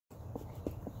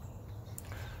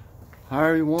Hi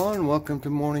everyone, welcome to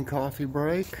morning coffee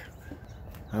break.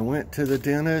 I went to the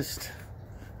dentist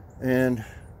and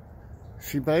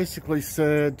she basically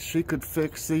said she could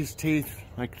fix these teeth,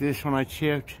 like this one I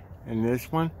chipped and this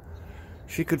one.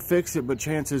 She could fix it, but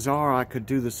chances are I could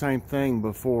do the same thing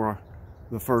before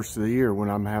the first of the year when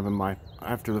I'm having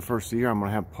after the first of the year I'm going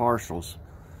to have partials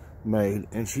made.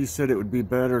 And she said it would be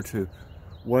better to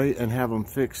wait and have them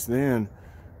fixed then.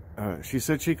 She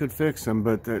said she could fix them,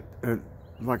 but that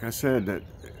like I said, that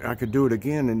I could do it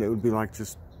again and it would be like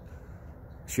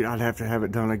I'd have to have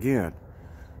it done again.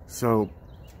 So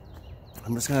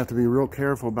I'm just gonna have to be real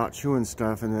careful about chewing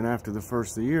stuff, and then after the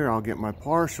first of the year I'll get my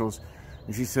partials.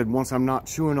 And she said once I'm not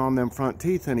chewing on them front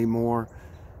teeth anymore,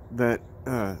 that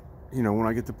you know, when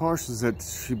I get the partials, that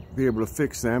she'd be able to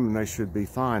fix them and they should be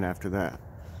fine after that.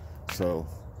 So,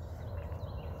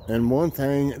 and one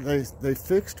thing, they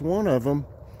fixed one of them.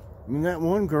 I mean, that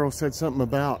one girl said something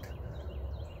about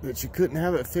that she couldn't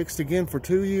have it fixed again for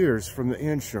 2 years from the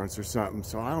insurance or something.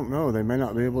 So I don't know, they may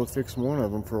not be able to fix one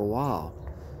of them for a while.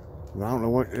 I don't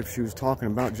know if she was talking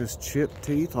about just chipped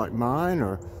teeth like mine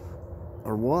or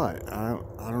what. I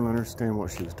don't understand what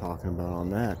she was talking about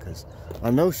on that, because I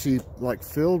know she like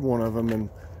filled one of them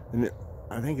and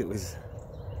I think it was,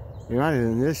 it might have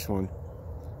been this one,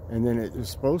 and then it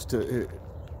was supposed to,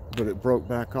 but it broke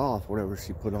back off, whatever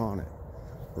she put on it,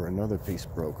 or another piece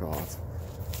broke off.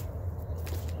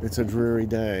 It's a dreary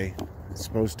day. It's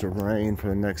supposed to rain for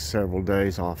the next several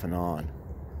days off and on.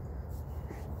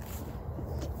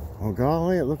 Well,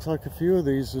 golly, it looks like a few of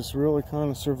these just really kind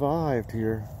of survived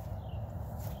here.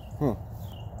 Huh.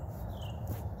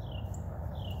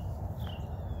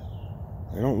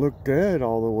 They don't look dead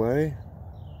all the way,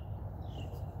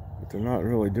 but they're not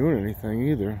really doing anything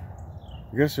either.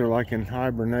 I guess they're like in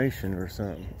hibernation or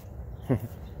something.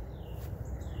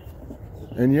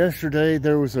 And yesterday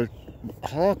there was a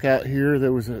hawk out here.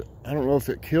 There was I don't know if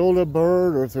it killed a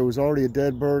bird or if there was already a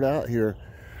dead bird out here.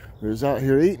 It was out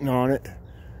here eating on it.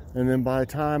 And then by the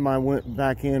time I went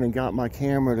back in and got my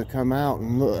camera to come out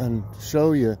and look and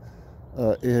show you,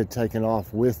 it had taken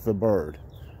off with the bird.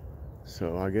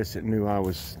 So I guess it knew I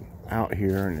was out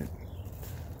here and it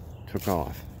took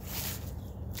off.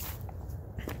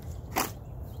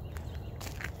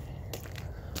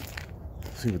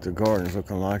 See what the garden's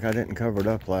looking like. I didn't cover it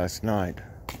up last night.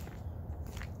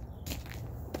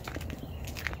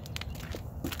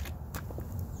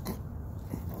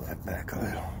 Pull that back a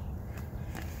little.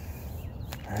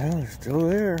 Well, they're still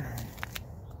there.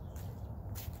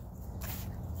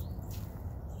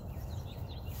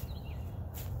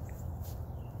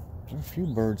 There's a few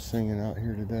birds singing out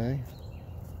here today.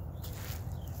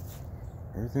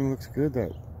 Everything looks good.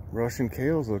 That Russian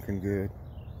kale's looking good.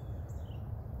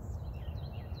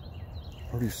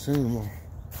 Pretty soon we'll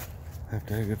have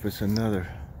to give us another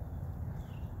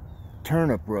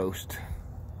turnip roast.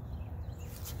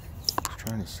 Just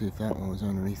trying to see if that one was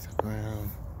underneath the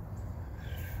ground.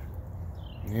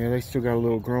 Yeah, they still got a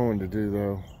little growing to do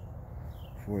though,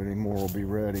 before any more will be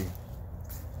ready.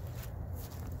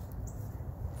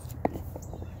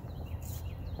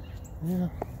 Yeah,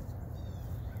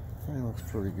 that looks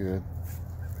pretty good.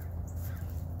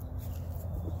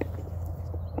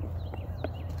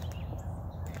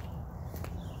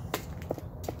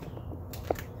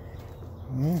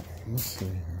 Well, let's see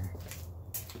here.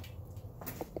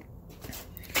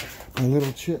 A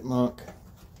little chipmunk.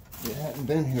 It hadn't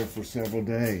been here for several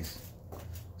days,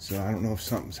 so I don't know if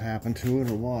something's happened to it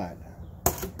or what.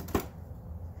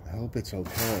 I hope it's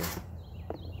okay.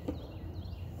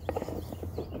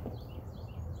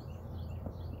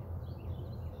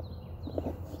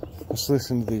 Let's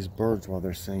listen to these birds while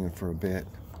they're singing for a bit.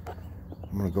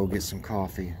 I'm gonna go get some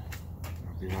coffee.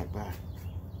 I'll be right back.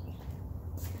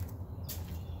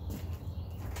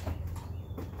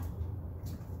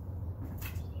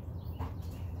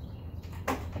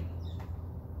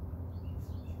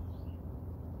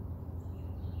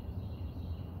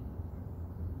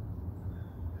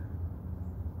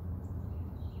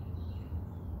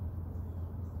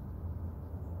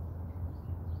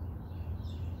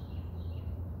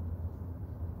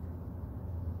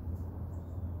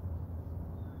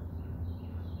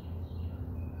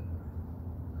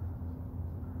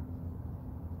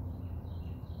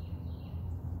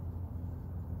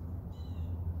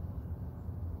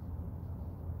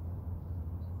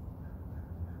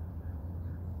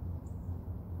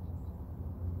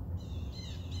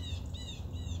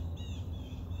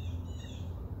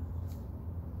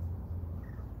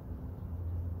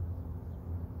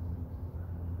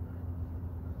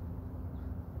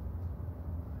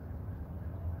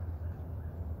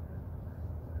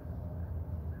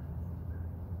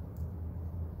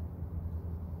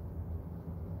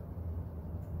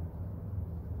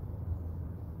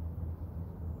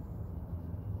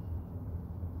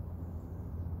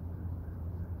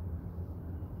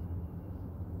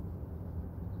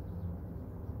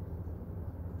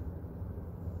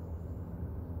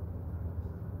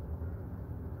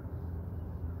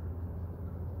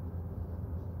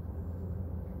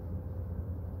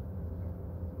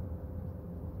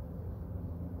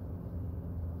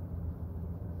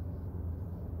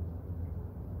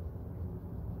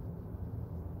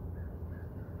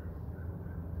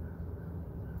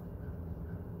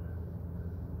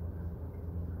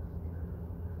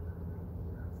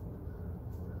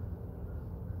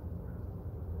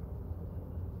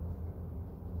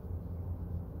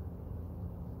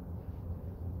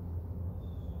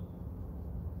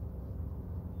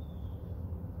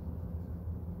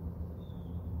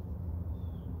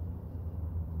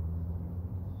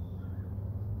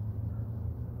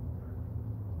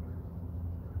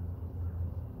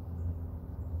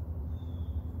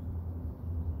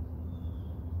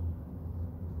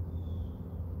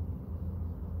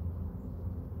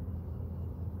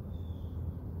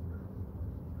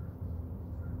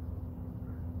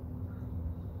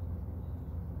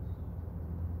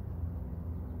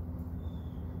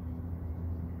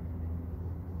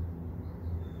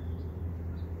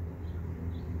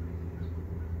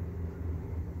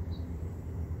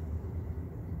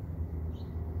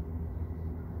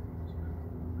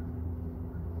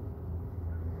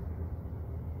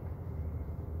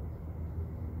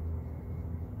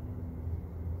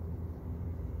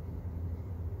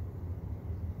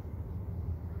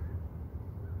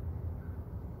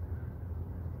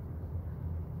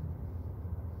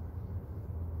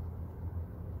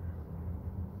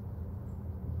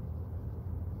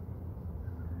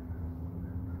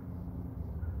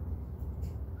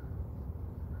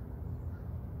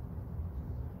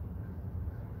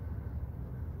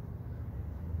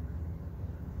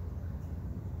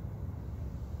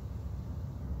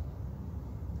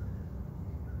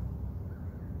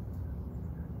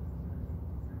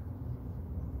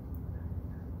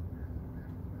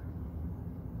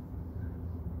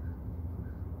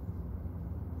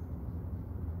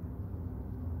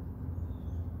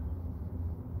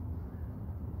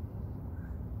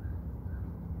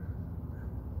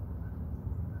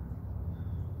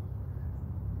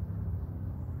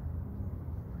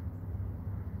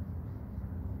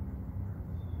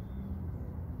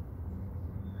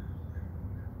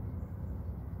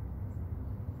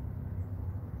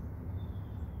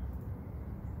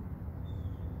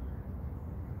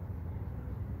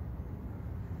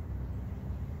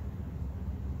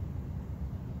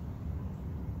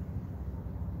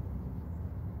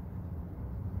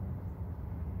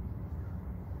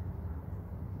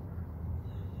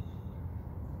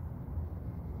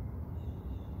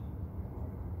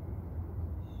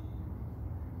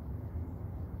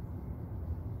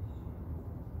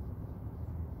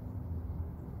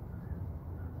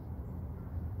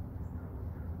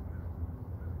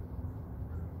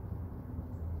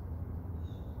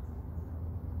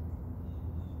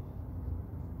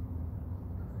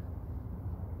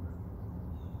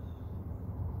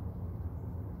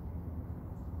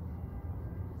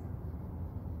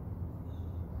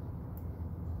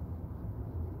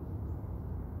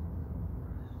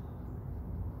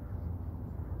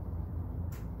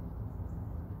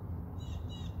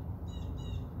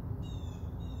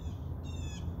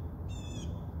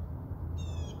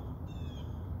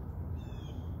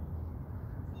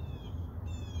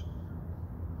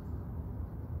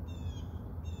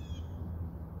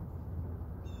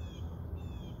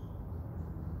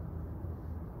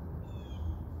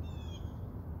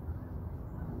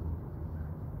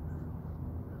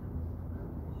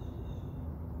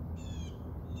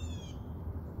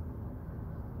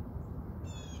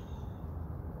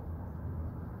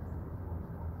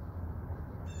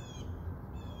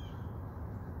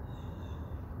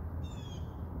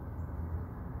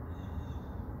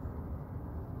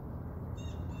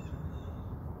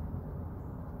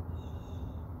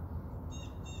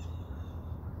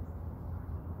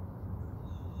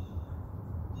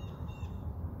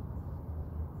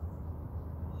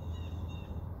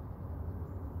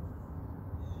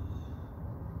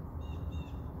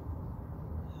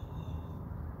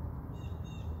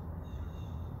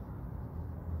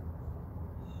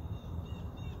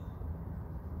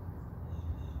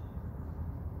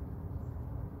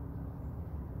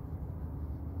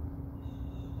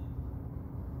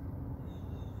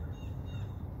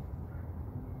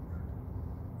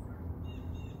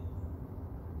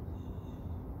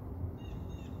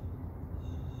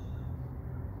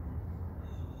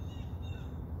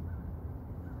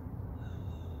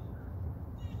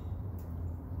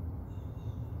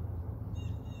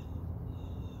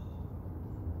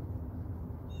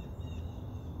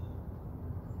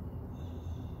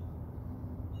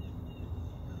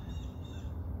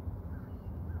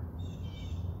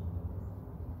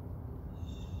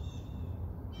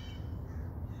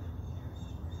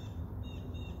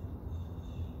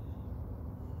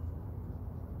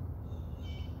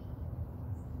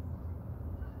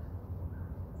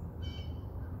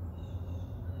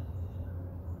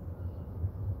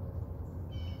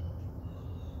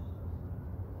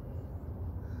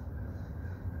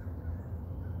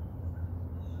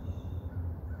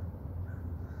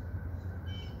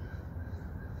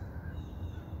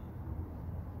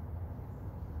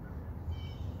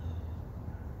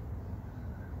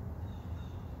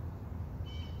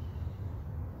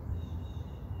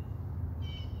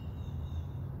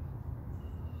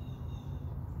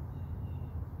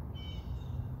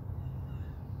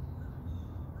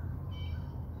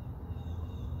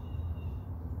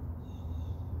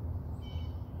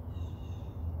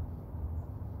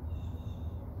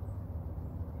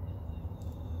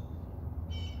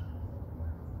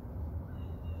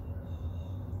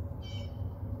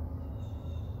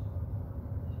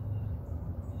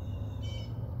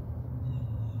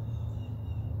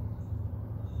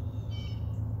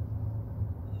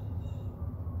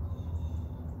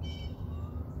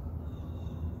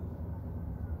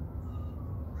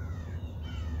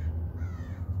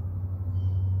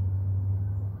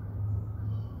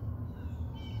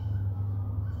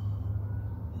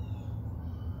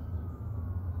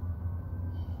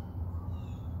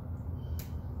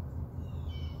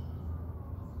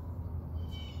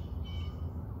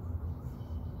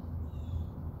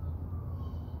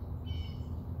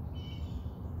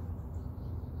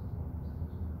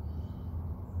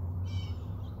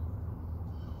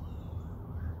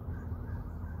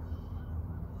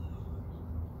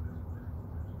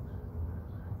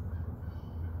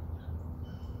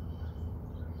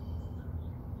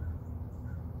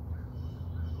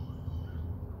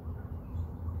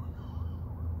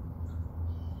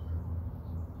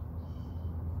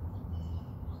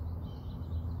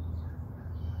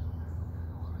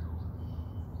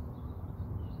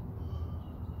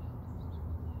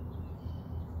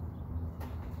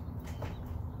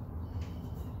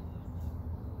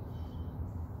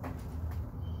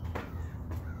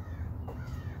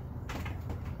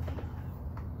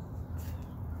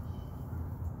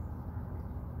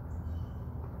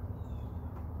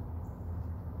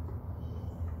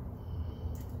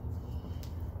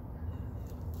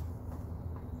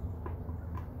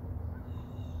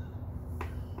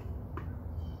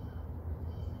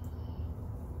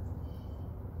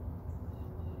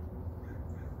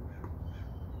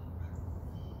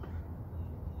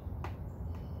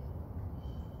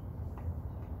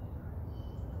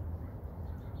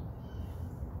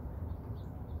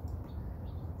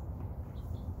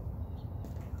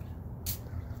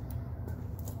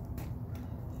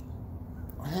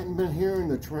 haven't been hearing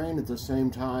the train at the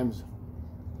same times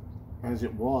as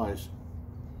it was.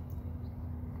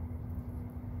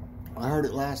 I heard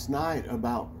it last night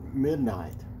about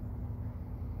midnight.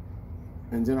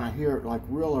 And then I hear it like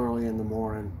real early in the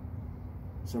morning,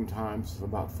 sometimes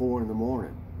about 4 in the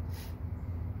morning.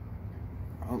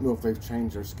 I don't know if they've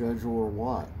changed their schedule or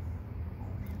what.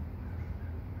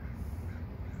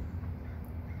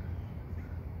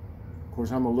 Of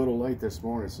course, I'm a little late this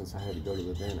morning since I had to go to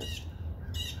the dentist.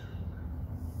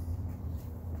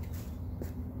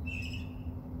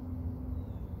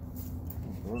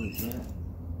 What is that?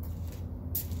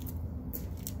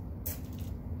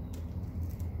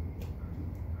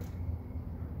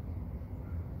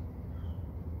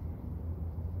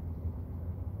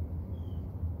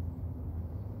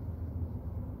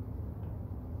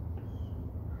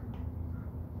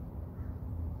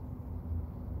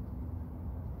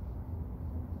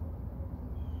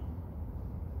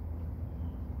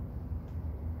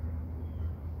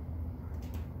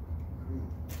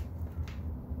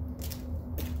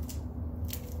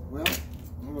 Well,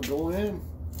 I'm gonna go in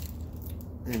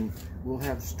and we'll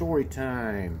have story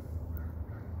time.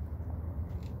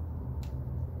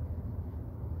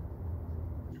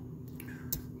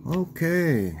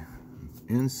 Okay,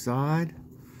 inside.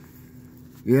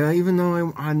 Yeah, even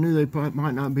though I knew they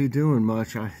might not be doing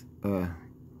much,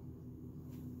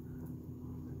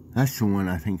 that's the one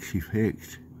I think she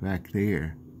fixed back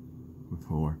there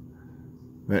before.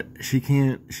 But she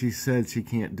said she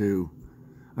can't do,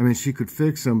 I mean, she could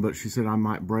fix them, but she said I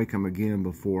might break them again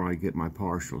before I get my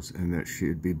partials, and that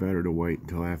it'd be better to wait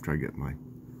until after I get my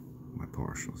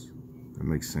partials. That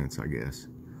makes sense, I guess.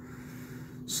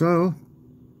 So,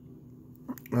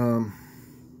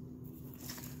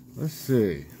 let's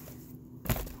see.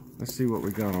 Let's see what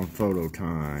we got on photo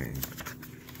time.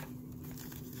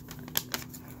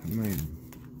 I made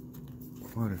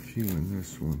quite a few in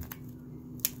this one.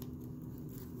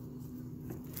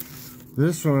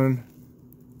 This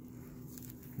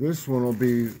one will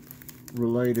be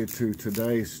related to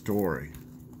today's story.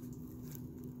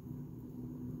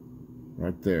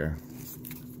 Right there.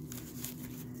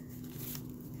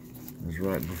 It was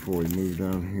right before we moved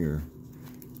down here.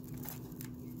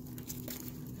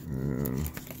 And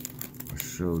I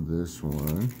showed this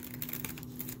one.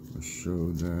 I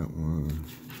showed that one.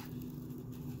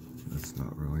 That's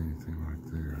not really anything right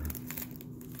there.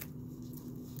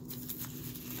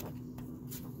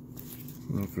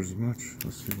 I don't know if there's much.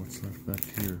 Let's see what's left back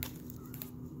here.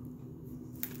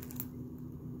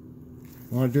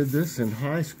 Well, I did this in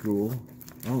high school.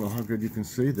 I don't know how good you can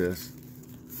see this.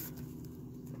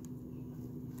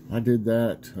 I did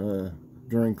that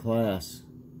during class.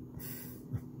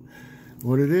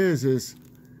 What it is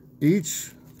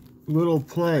each little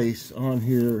place on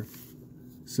here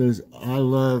says, I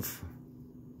love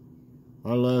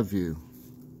you.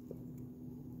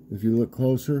 If you look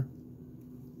closer,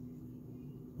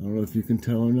 I don't know if you can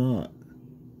tell or not.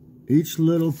 Each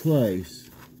little place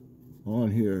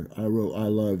on here, I wrote, I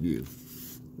love you.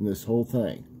 In this whole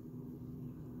thing.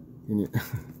 Can you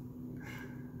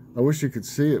I wish you could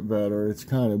see it better. It's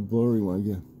kind of blurry when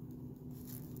you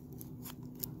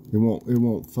it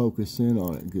won't focus in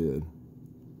on it good.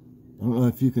 I don't know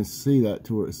if you can see that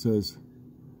to where it says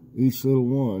each little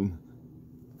one.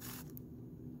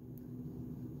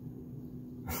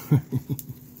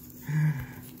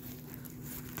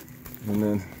 And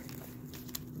then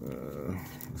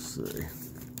let's see.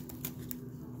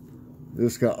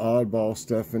 This got oddball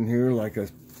stuff in here, like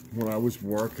when I was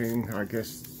working, I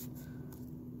guess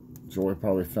Joy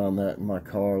probably found that in my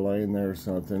car laying there or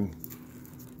something.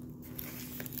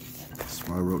 That's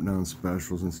why I wrote down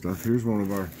specials and stuff. Here's one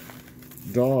of our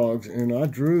dogs, and I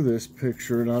drew this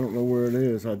picture, and I don't know where it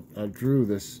is. I drew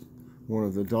this, one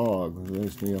of the dogs.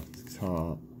 There's me up at the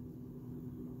top.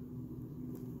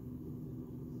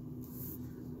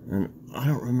 And I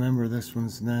don't remember this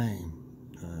one's name.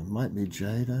 It might be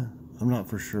Jada. I'm not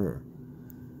for sure.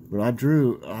 But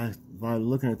by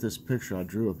looking at this picture, I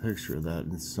drew a picture of that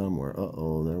in somewhere.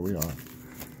 Uh-oh, there we are.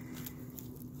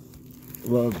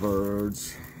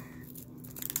 Lovebirds.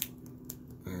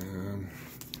 And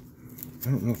I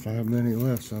don't know if I have many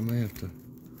left, so I may have to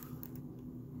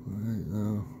wait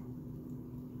now.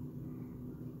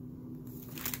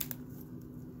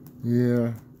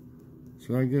 Yeah.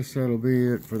 So I guess that'll be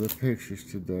it for the pictures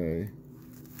today.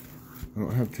 I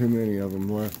don't have too many of them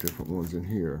left, different ones in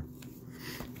here.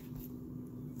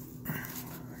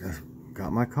 I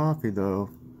got my coffee though.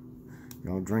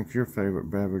 Y'all drink your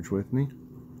favorite beverage with me.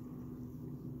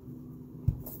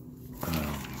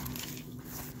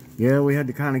 Yeah, we had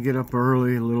to kind of get up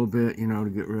early a little bit, you know, to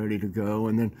get ready to go.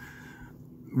 And then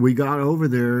we got over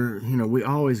there, you know, we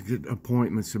always get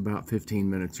appointments about 15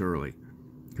 minutes early,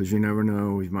 because you never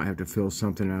know, we might have to fill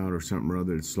something out or something or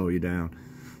other to slow you down.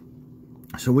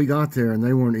 So we got there and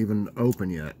they weren't even open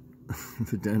yet,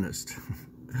 the dentist.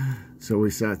 So we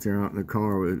sat there out in the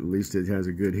car. At least it has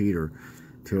a good heater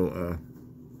till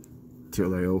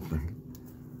they opened.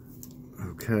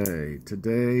 Okay,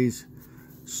 today's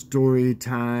story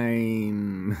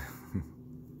time.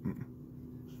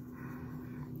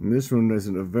 And this one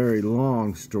isn't a very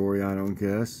long story, I don't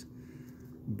guess.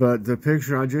 But the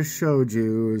picture I just showed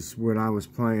you is when I was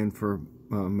playing for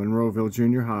Monroeville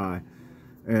Junior High.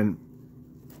 And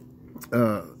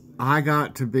I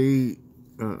got to be,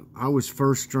 I was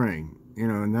first string, you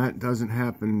know, and that doesn't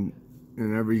happen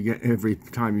in every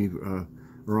time you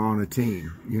are on a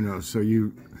team, you know. So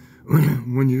you,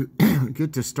 when you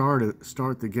get to start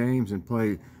the games and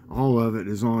play all of it,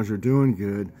 as long as you're doing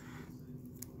good,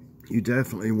 you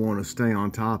definitely want to stay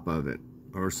on top of it,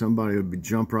 or somebody would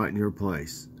jump right in your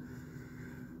place.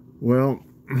 Well,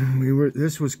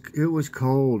 it was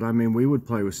cold. I mean, we would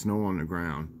play with snow on the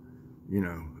ground, you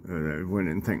know. We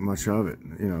didn't think much of it,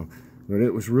 you know, but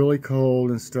it was really cold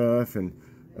and stuff. And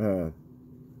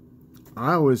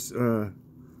I was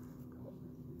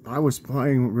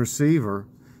playing receiver,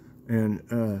 and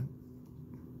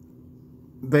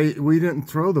we didn't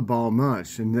throw the ball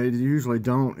much, and they usually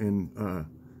don't in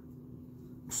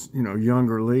you know,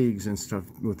 younger leagues and stuff.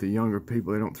 With the younger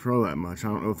people, they don't throw that much. I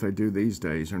don't know if they do these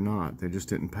days or not. They just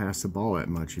didn't pass the ball that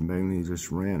much. You mainly just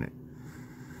ran it.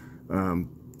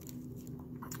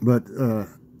 But the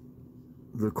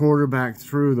quarterback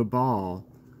threw the ball,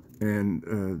 and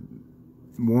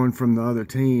one from the other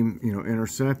team, you know,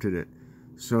 intercepted it.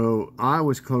 So I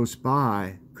was close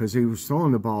by, because he was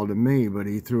throwing the ball to me, but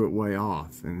he threw it way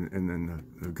off. And then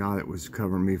the guy that was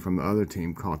covering me from the other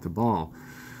team caught the ball.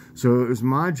 So it was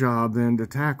my job then to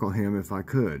tackle him if I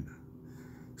could.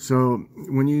 So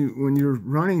when you're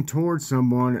running towards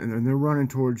someone and they're running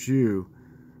towards you,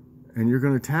 and you're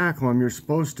going to tackle them, you're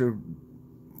supposed to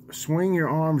swing your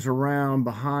arms around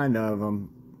behind of them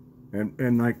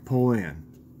and like pull in,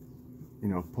 you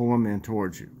know, pull them in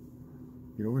towards you.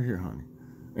 Get over here, honey.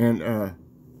 And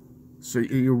so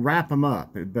you wrap them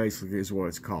up. It basically is what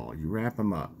it's called. You wrap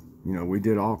them up. You know, we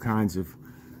did all kinds of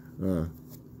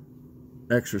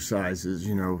exercises,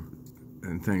 you know,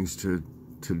 and things to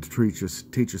teach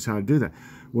us how to do that.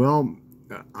 Well,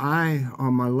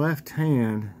 on my left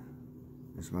hand,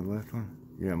 is my left one?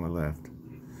 Yeah, my left.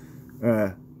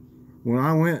 When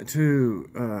I went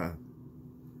to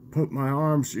put my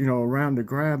arms, you know, around to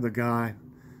grab the guy,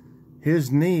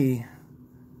 his knee,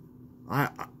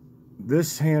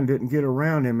 this hand didn't get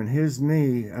around him, and his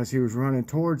knee, as he was running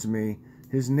towards me,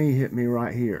 his knee hit me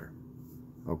right here.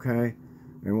 Okay?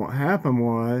 And what happened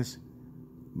was,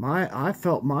 I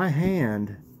felt my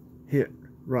hand hit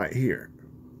right here.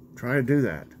 Try to do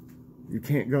that. You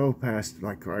can't go past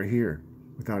like right here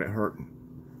without it hurting.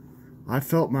 I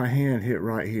felt my hand hit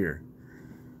right here.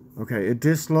 Okay, it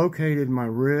dislocated my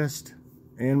wrist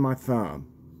and my thumb.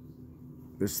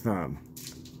 This thumb.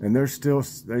 And they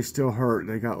still hurt.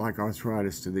 They got like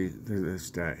arthritis to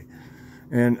this day.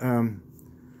 And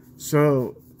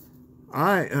so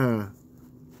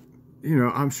you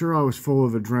know, I'm sure I was full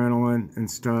of adrenaline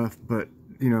and stuff, but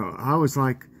you know, I was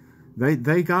like,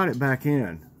 they got it back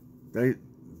in. They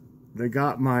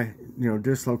got my, you know,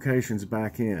 dislocations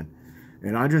back in.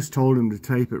 And I just told him to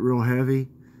tape it real heavy,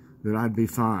 that I'd be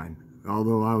fine,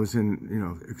 although I was in, you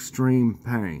know, extreme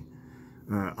pain.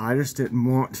 I just didn't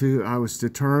want to. I was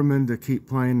determined to keep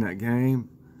playing that game,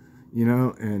 you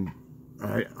know, and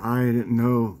I didn't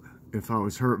know if I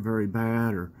was hurt very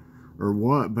bad or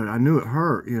what, but I knew it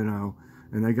hurt, you know,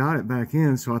 and they got it back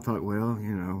in. So I thought, well,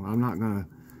 you know, I'm not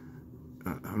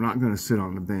gonna sit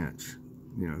on the bench,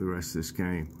 you know, the rest of this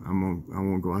game. I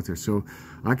won't go out there. So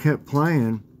I kept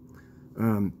playing.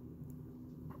 I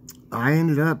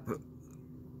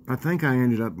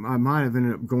might have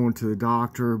ended up going to the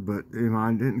doctor, but you know,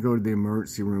 I didn't go to the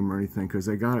emergency room or anything, because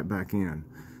they got it back in.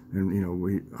 And you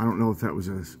know, I don't know if that was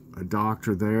a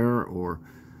doctor there, or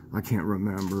I can't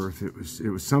remember if it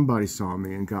was somebody saw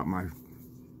me and got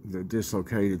the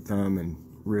dislocated thumb and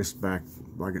wrist back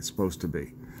like it's supposed to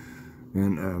be.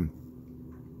 And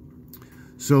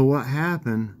so what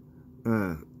happened,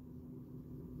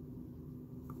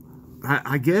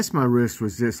 I guess my wrist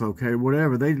was dislocated,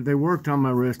 whatever. They worked on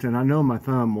my wrist, and I know my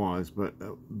thumb was, but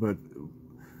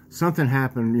something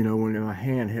happened, you know, when my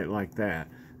hand hit like that.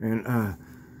 And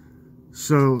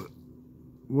so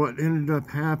what ended up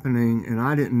happening, and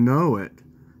I didn't know it,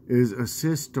 is a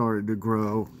cyst started to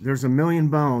grow. There's a million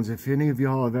bones. If any of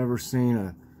y'all have ever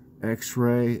seen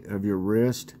x-ray of your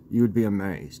wrist, you'd be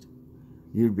amazed.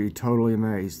 You'd be totally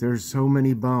amazed. There's so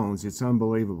many bones. It's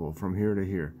unbelievable from here to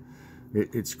here.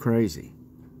 It's crazy.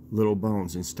 Little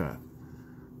bones and stuff.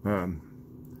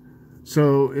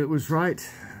 So it was right.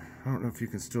 I don't know if you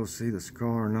can still see the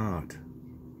scar or not.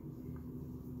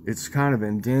 It's kind of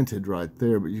indented right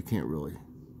there, but you can't really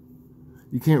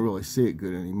see it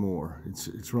good anymore.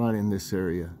 It's right in this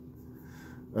area.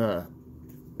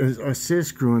 A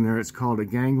cyst grew in there. It's called a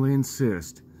ganglion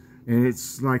cyst, and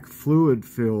it's like fluid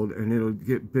filled, and it'll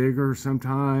get bigger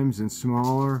sometimes and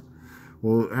smaller.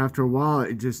 Well, after a while,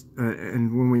 it just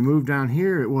and when we moved down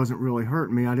here, it wasn't really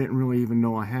hurting me. I didn't really even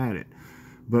know I had it.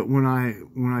 But when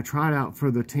I tried out for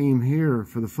the team here,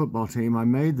 for the football team, I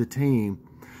made the team,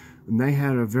 and they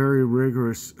had a very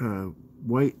rigorous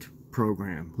weight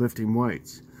program, lifting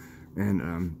weights.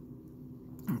 And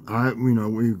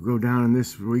we go down in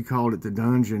this, we called it the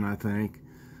dungeon, I think,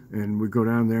 and we go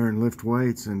down there and lift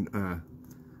weights. And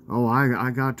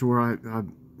I got to where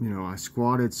I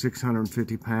squatted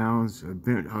 650 pounds.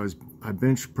 I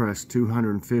bench pressed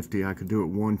 250. I could do it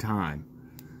one time,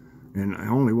 and I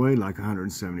only weighed like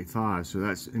 175. So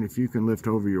and if you can lift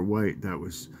over your weight, that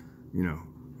was,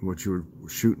 what you were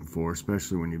shooting for,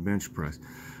 especially when you bench press.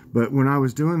 But when I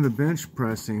was doing the bench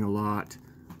pressing a lot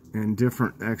and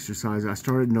different exercises, I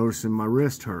started noticing my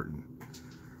wrist hurting.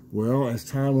 Well, as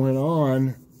time went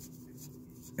on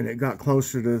and it got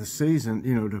closer to the season,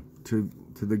 to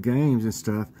the games and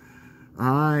stuff,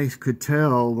 I could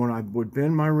tell when I would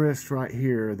bend my wrist right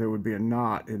here, there would be a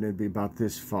knot, and it'd be about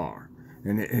this far.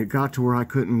 And it got to where I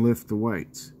couldn't lift the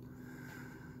weights.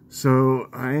 So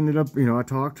I ended up, I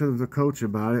talked to the coach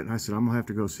about it, and I said, I'm gonna have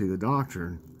to go see the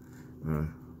doctor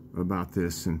about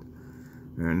this. And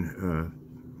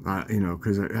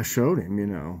because I showed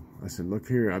him, I said, look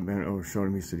here, I bent over, showed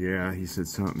him. He said, yeah. He said,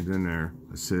 something's in there,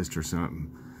 a cyst or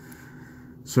something.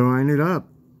 So I ended up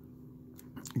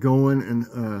going, and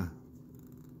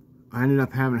I ended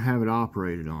up having to have it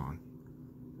operated on.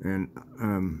 And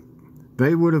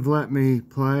they would have let me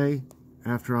play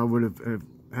after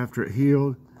after it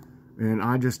healed, and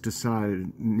I just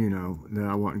decided, that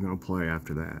I wasn't going to play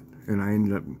after that. And I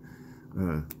ended up,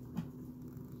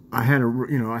 I had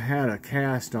a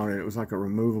cast on it. It was like a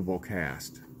removable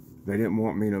cast. They didn't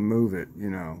want me to move it,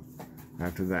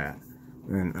 after that.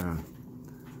 And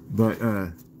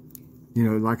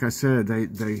like I said,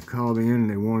 they called me in and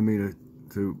they wanted me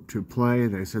to play.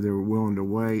 They said they were willing to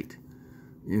wait,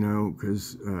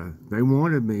 because they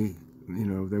wanted me,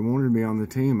 they wanted me on the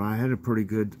team. I had a pretty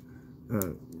good,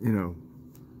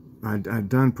 I'd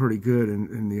done pretty good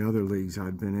in the other leagues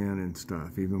I'd been in and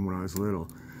stuff, even when I was little.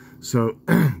 So,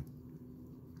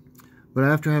 but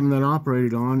after having that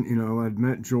operated on, I'd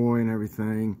met Joy and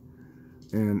everything,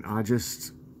 and I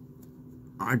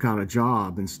got a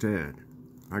job instead.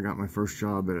 I got my first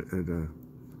job at a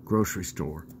grocery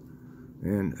store.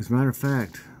 And as a matter of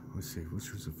fact, let's see,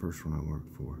 which was the first one I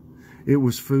worked for? It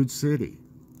was Food City.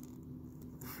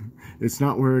 It's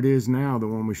not where it is now, the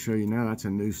one we show you now. That's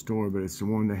a new store, but it's the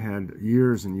one they had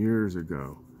years and years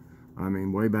ago. I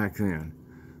mean, way back then.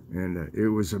 And it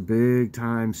was a big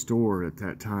time store at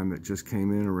that time that just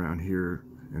came in around here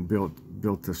and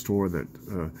built the store that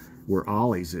where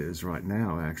Ollie's is right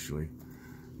now, actually.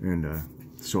 And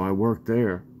so I worked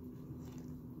there.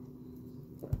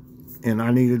 And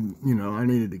I needed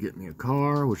to get me a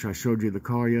car, which I showed you the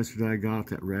car yesterday. I got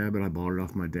that Rabbit. I bought it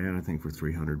off my dad, I think, for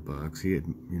 $300. He had,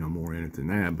 more in it than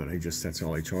that, but that's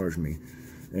all he charged me.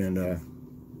 And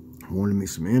wanted me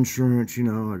some insurance,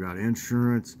 I got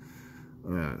insurance.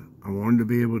 I wanted to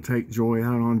be able to take Joy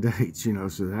out on dates,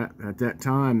 so that at that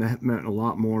time that meant a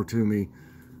lot more to me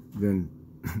than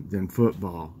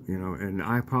football, and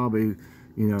I probably,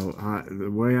 the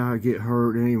way I get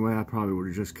hurt anyway, I probably would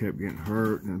have just kept getting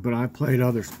hurt. But I played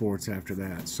other sports after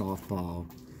that, softball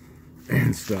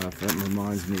and stuff. That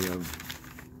reminds me of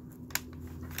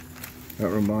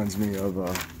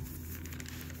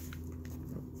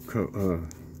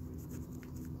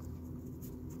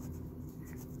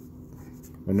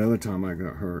another time I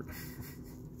got hurt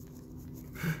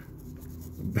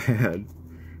bad,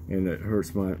 and it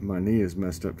hurts. My knee is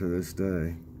messed up to this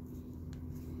day.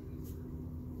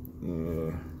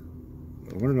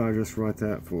 What did I just write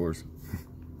that for?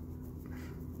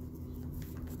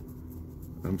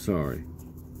 I'm sorry.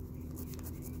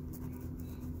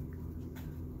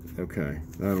 Okay,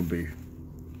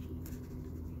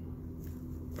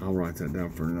 I'll write that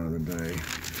down for another day.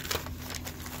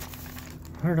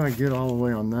 How did I get all the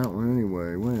way on that one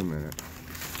anyway? Wait a minute.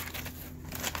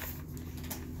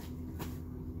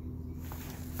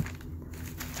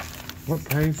 What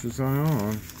page was I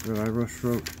on that I just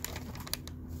wrote?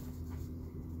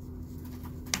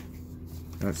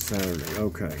 That's Saturday.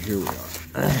 Okay, here we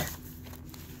are.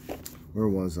 Where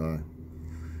was I?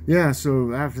 Yeah,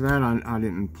 so after that, I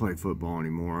didn't play football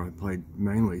anymore. I played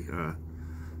mainly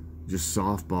just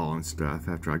softball and stuff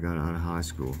after I got out of high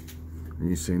school.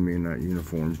 And you see me in that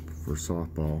uniform for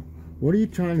softball. What are you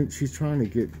trying to... She's trying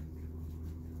to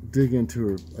dig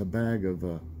into a bag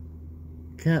of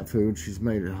cat food. She's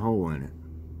made a hole in it.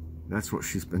 That's what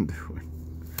she's been doing.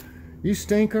 You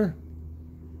stinker.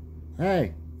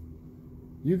 Hey,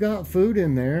 you got food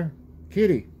in there.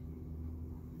 Kitty.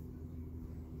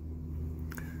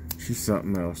 She's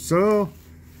something else. So,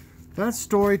 that's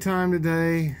story time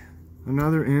today.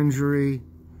 Another injury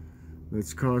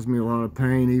that's caused me a lot of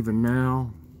pain even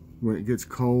now. When it gets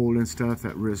cold and stuff,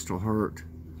 that wrist will hurt.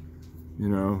 You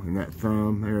know, in that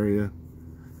thumb area.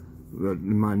 But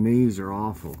my knees are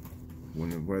awful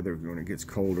when it gets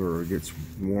colder or it gets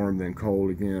warm then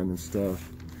cold again and stuff.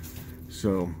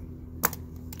 So,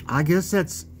 I guess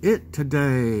that's it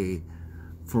today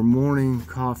for morning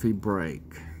coffee break.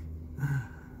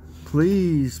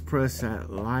 Please press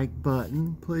that like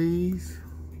button, please.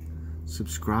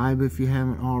 Subscribe if you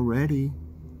haven't already.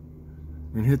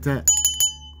 And hit that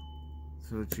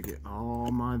so that you get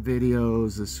all my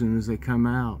videos as soon as they come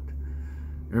out.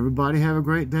 Everybody have a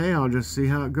great day. I'll just see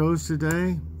how it goes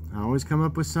today. I always come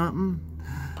up with something.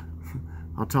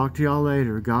 I'll talk to y'all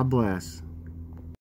later. God bless.